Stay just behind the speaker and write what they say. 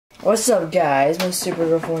What's up guys, my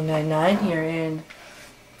Supergirl499 here, and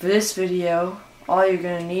for this video, all you're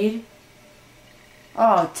gonna need,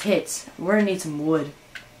 tits, we're gonna need some wood.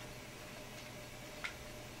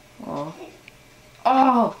 Oh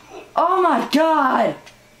my god!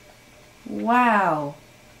 Wow.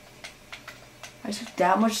 I took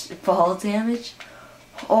that much fall damage?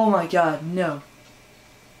 Oh my god, no.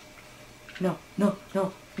 No.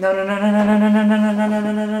 Get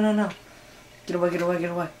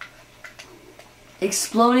away.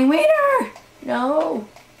 Exploding wiener! No!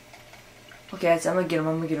 Okay, I'm gonna get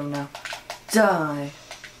him now. Die!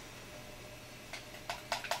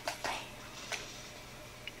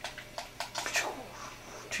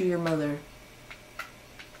 To your mother.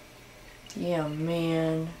 Yeah,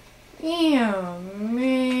 man.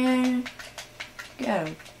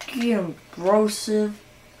 Gotta get him, brosive.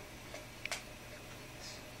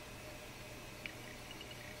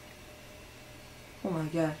 Oh my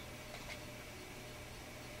god.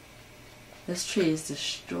 This tree is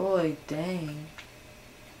destroyed, dang.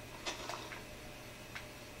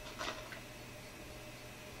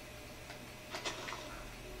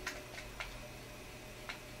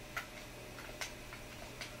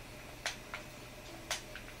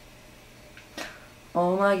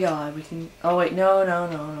 Oh my god, we can... Oh wait, no.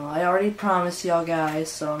 I already promised y'all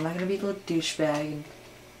guys, so I'm not gonna be a little douchebag and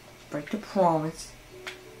break the promise.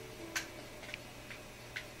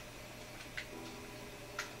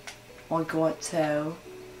 I got to.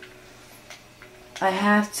 I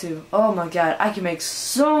have to. Oh my god, I can make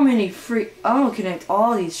so many free... I'm gonna connect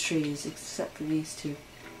all these trees except for these two.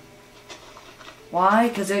 Why?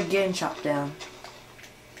 Because they're getting chopped down.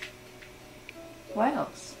 Why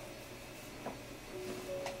else?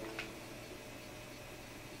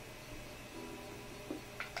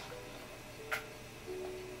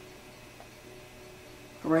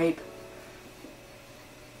 Rape.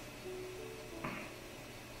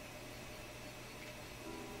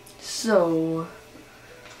 So,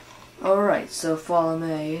 alright, so follow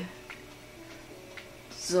me.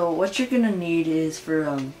 So what you're gonna need is for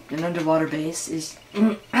an underwater base is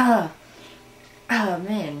man, my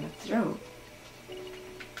throat.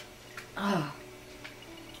 Hope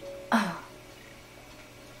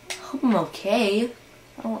I'm okay.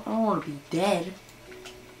 I don't want to be dead.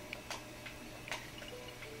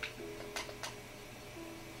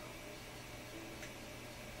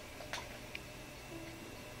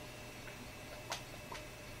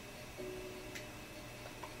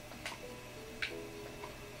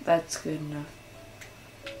 That's good enough.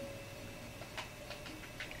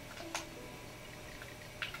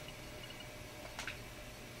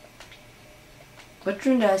 Which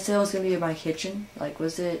room did I say was gonna be in my kitchen? Like,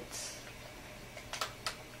 was it?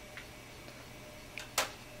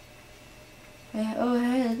 Hey, oh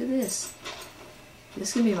hey, look at this. This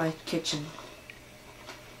is gonna be my kitchen.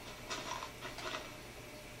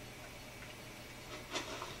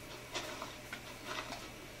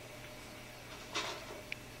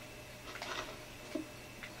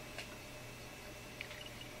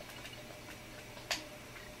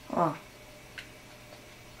 Oh.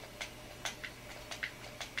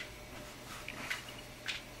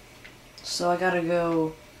 So I gotta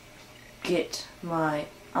go get my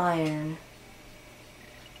iron.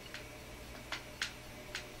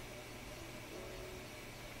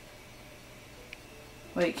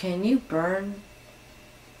 Wait, can you burn?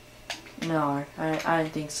 No, I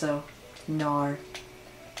didn't think so. No.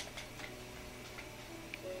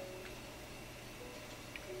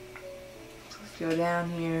 Let's go down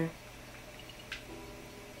here.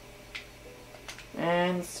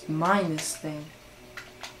 And let's mine this thing.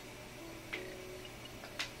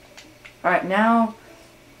 Alright, now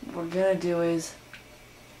what we're gonna do is...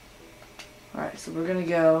 Alright, so we're gonna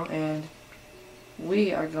go and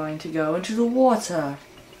we are going to go into the water.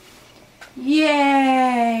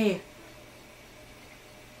 Yay!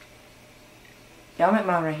 Yeah, I'll make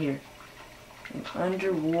mine right here. An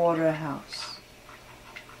underwater house.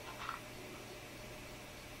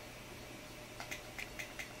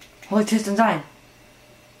 Holy tits and dying.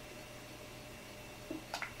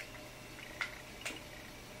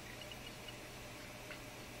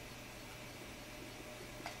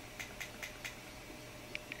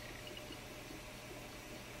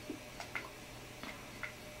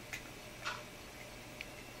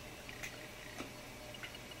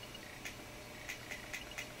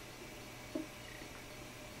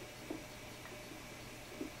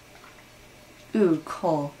 Ooh,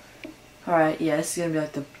 coal. Alright, yeah, this is gonna be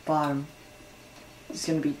like the bottom. It's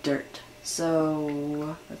gonna be dirt.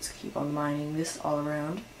 So, let's keep on mining this all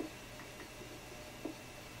around.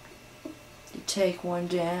 You take one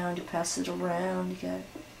down, you pass it around, you got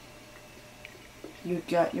You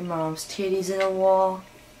got your mom's titties in a wall.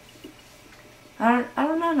 I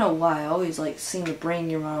don't know why. I always like seem to bring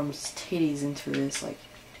your mom's titties into this. Like,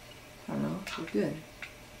 I don't know. You're good.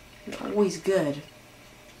 You're always good.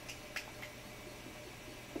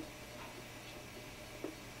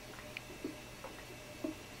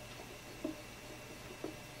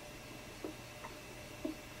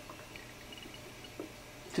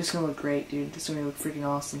 This is gonna look great, dude. This is gonna look freaking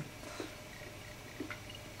awesome.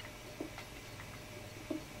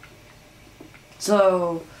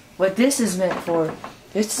 So, what this is meant for,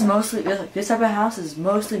 this is mostly, this type of house is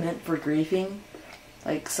mostly meant for griefing.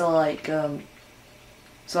 Like, so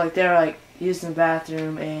they're like using the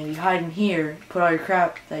bathroom and you hide in here, put all your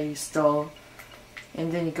crap that you stole,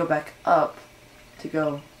 and then you go back up to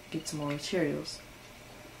go get some more materials.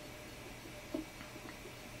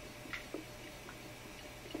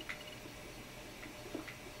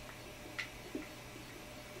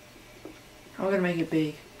 I'm gonna make it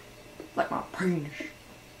big, like my penis.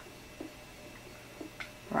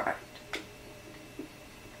 Right.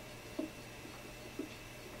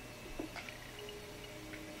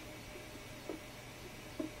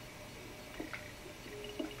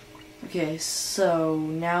 Okay, so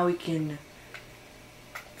now we can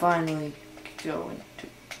finally go into...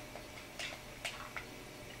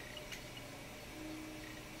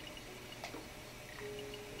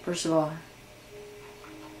 First of all,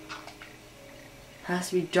 has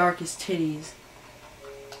to be dark as titties.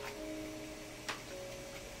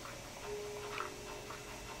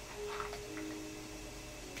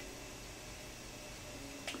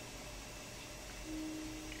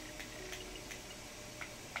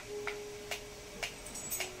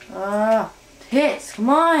 Tits, come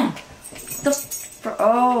on!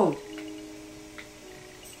 Oh!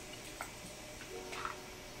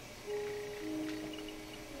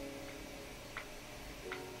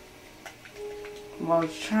 What I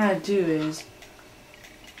was trying to do is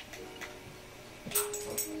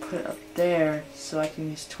put it up there so I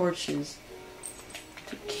can use torches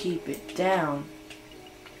to keep it down.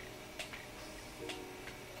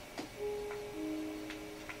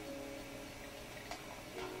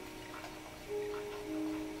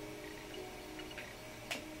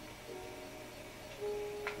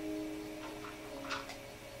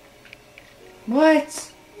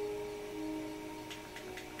 What?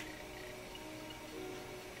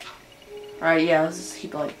 Alright, yeah, let's just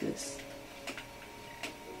keep it like this.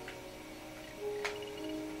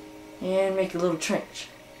 And make a little trench.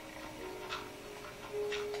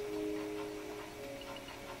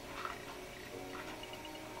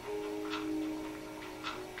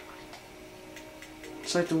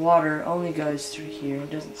 It's like the water only goes through here and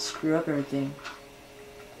doesn't screw up everything.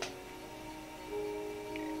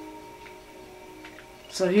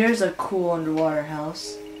 So here's a cool underwater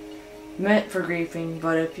house. Meant for griefing,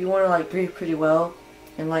 but if you want to like grief pretty well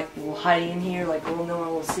and like will hide in here like no one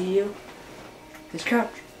will see you, just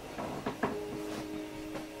crouch.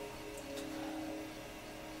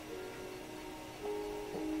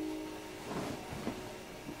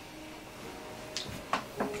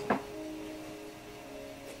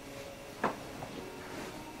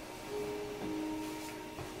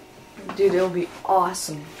 Dude, it'll be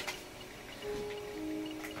awesome.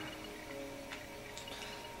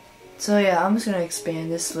 So yeah, I'm just gonna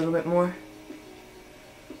expand this a little bit more.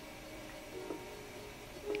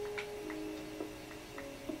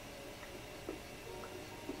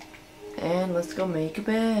 And let's go make a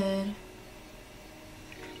bed.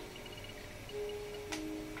 I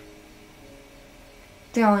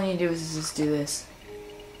think all I need to do is just do this.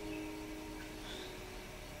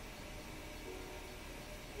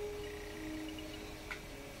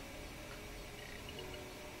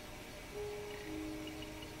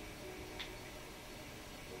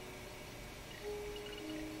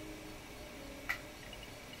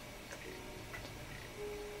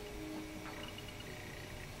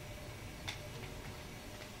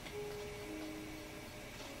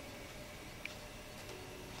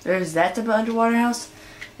 There's that type of underwater house,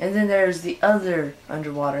 and then there's the other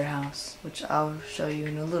underwater house, which I'll show you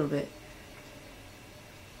in a little bit.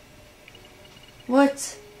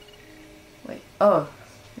 What? Wait, oh,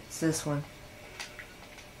 it's this one.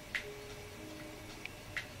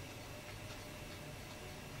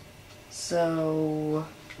 So,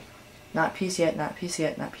 not peace yet, not peace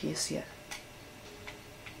yet, not peace yet.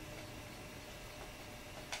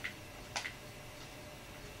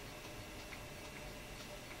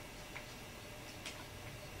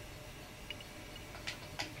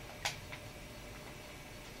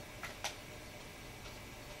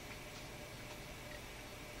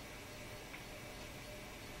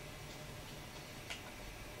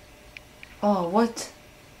 Oh, what?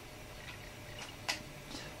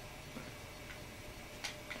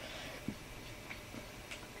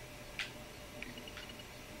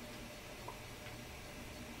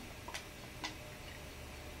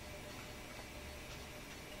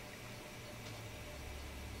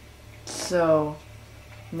 So,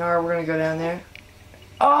 now we're gonna go down there.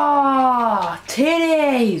 Ah,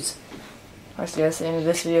 titties! Alright, so that's the end of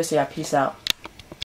this video, so yeah, peace out.